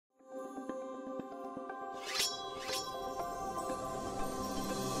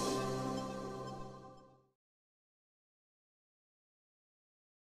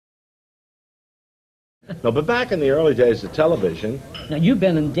No, but back in the early days of television... Now, you've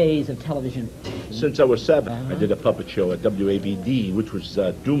been in days of television. Since I was 7, I did a puppet show at WABD, which was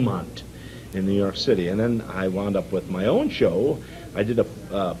Dumont in New York City. And then I wound up with my own show. I did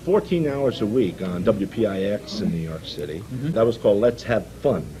 14 hours a week on WPIX in New York City. That was called Let's Have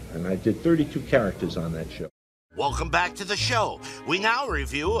Fun. And I did 32 characters on that show. Welcome back to the show. We now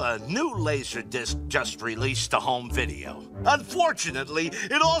review a new Laserdisc just released to home video. Unfortunately,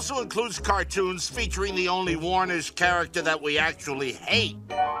 it also includes cartoons featuring the only Warner's character that we actually hate,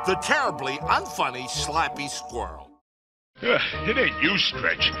 the terribly unfunny Slappy Squirrel. It ain't you,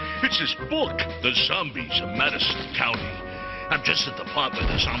 Stretch. It's this book, The Zombies of Madison County. I'm just at the part where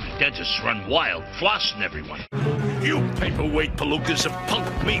the zombie dentists run wild, flossing everyone. You paperweight palookas have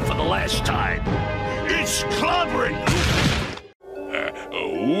punked me for the last time. It's clobbering!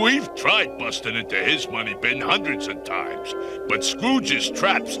 We've tried busting into his money bin hundreds of times, but Scrooge's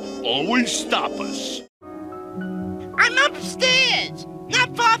traps always stop us. I'm upstairs,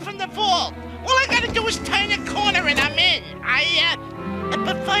 not far from the vault. All I gotta do is turn a corner and I'm in.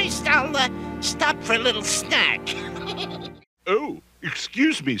 But first I'll stop for a little snack. Oh,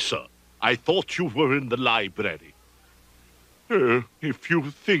 excuse me, sir. I thought you were in the library. If you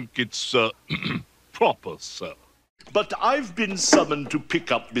think it's, proper, sir. But I've been summoned to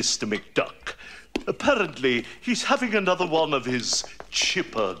pick up Mr. McDuck. Apparently, he's having another one of his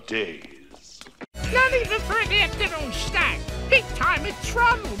chipper days. Not even for an afternoon snack. Big time in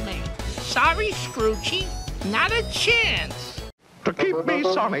trouble, man. Sorry, Scroogey. Not a chance. To keep me,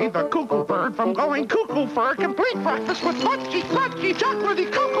 Sonny, the cuckoo bird, from going cuckoo for a complete breakfast with munchy, crunchy,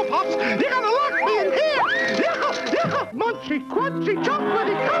 chocolatey Cocoa Puffs, you gotta lock me in here! Yucca! Munchy, crunchy,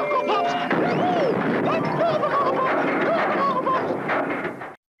 chocolatey Cocoa Puffs!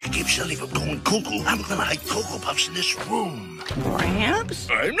 To keep Sonny from going cuckoo, I'm gonna hide Cocoa Puffs in this room. Gramps?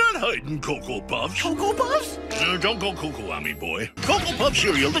 I'm not hiding Cocoa Puffs. Cocoa Puffs? Don't go cuckoo on me, boy. Cocoa Puff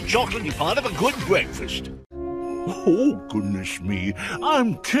cereal, the chocolatey part of a good breakfast. Oh, goodness me.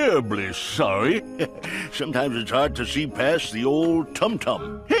 I'm terribly sorry. Sometimes it's hard to see past the old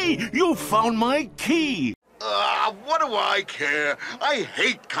tum-tum. Hey, you found my key. What do I care? I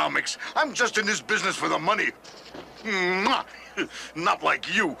hate comics. I'm just in this business for the money. Mwah. Not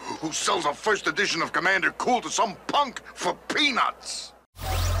like you, who sells a first edition of Commander Cool to some punk for peanuts.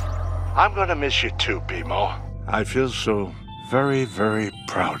 I'm gonna miss you too, BMO. I feel so very, very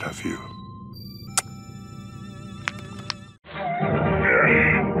proud of you.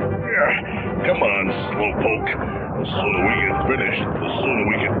 Come on, Slowpoke. The sooner we get finished, the sooner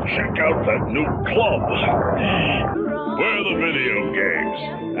we can check out that new club. Where are the video games?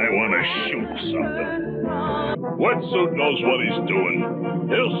 I want to shoot something. Wetsuit knows what he's doing.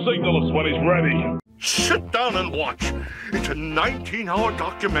 He'll signal us when he's ready. Sit down and watch. It's a 19-hour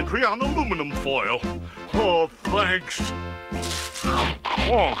documentary on aluminum foil. Oh, thanks.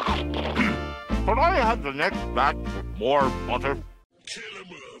 Oh. Could I have the next batch with more butter? Killer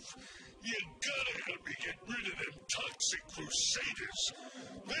move. You gotta help me get rid of them toxic crusaders.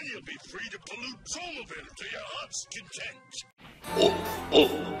 Then you'll be free to pollute Zomaville to your heart's content.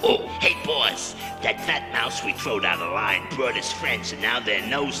 Hey, boss, that fat mouse we throwed out of line brought his friends, and now they're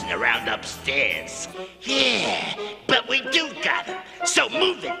nosing around upstairs. Yeah, but we do got him. So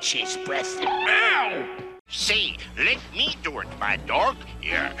move it, Cheese Breast. Ow! See, let me do it, my dog.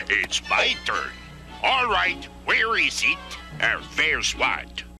 Yeah, it's my turn. All right, where is it? There's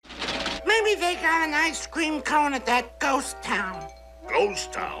what? Maybe they got an ice cream cone at that ghost town.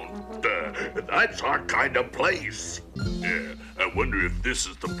 Ghost Town? That's our kind of place. Yeah, I wonder if this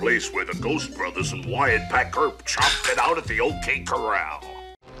is the place where the Ghost Brothers and Wyatt Packer chopped it out at the OK Corral.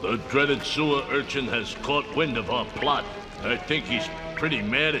 The dreaded sewer urchin has caught wind of our plot. I think he's pretty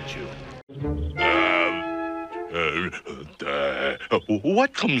mad at you.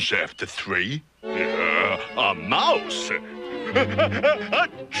 What comes after 3? A mouse. A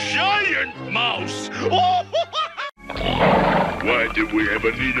giant mouse. Why did we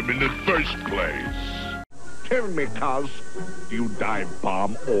ever need him in the first place? Tell me, cuz, you dive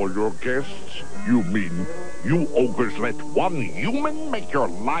bomb all your guests? You mean you ogres let one human make your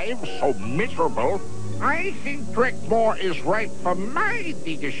lives so miserable? I think Drekmore is right for my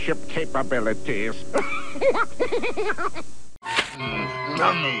leadership capabilities.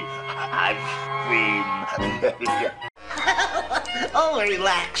 Yummy ice cream. Oh,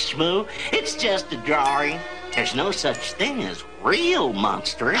 relax, Shmoo. It's just a drawing. There's no such thing as real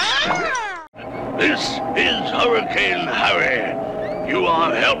monsters. This is Hurricane Harry. You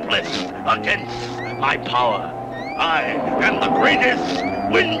are helpless against my power. I am the greatest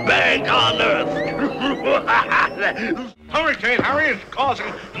windbag on Earth. Hurricane Harry is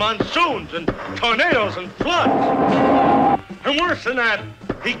causing monsoons and tornadoes and floods. And worse than that,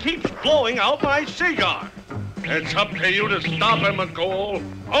 he keeps blowing out my cigar. It's up to you to stop him, McCool.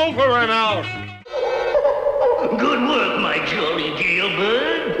 Over and out. Good work, my jolly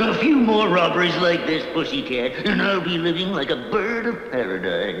jailbird. A few more robberies like this, pussycat, and I'll be living like a bird of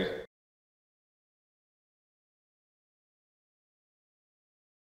paradise.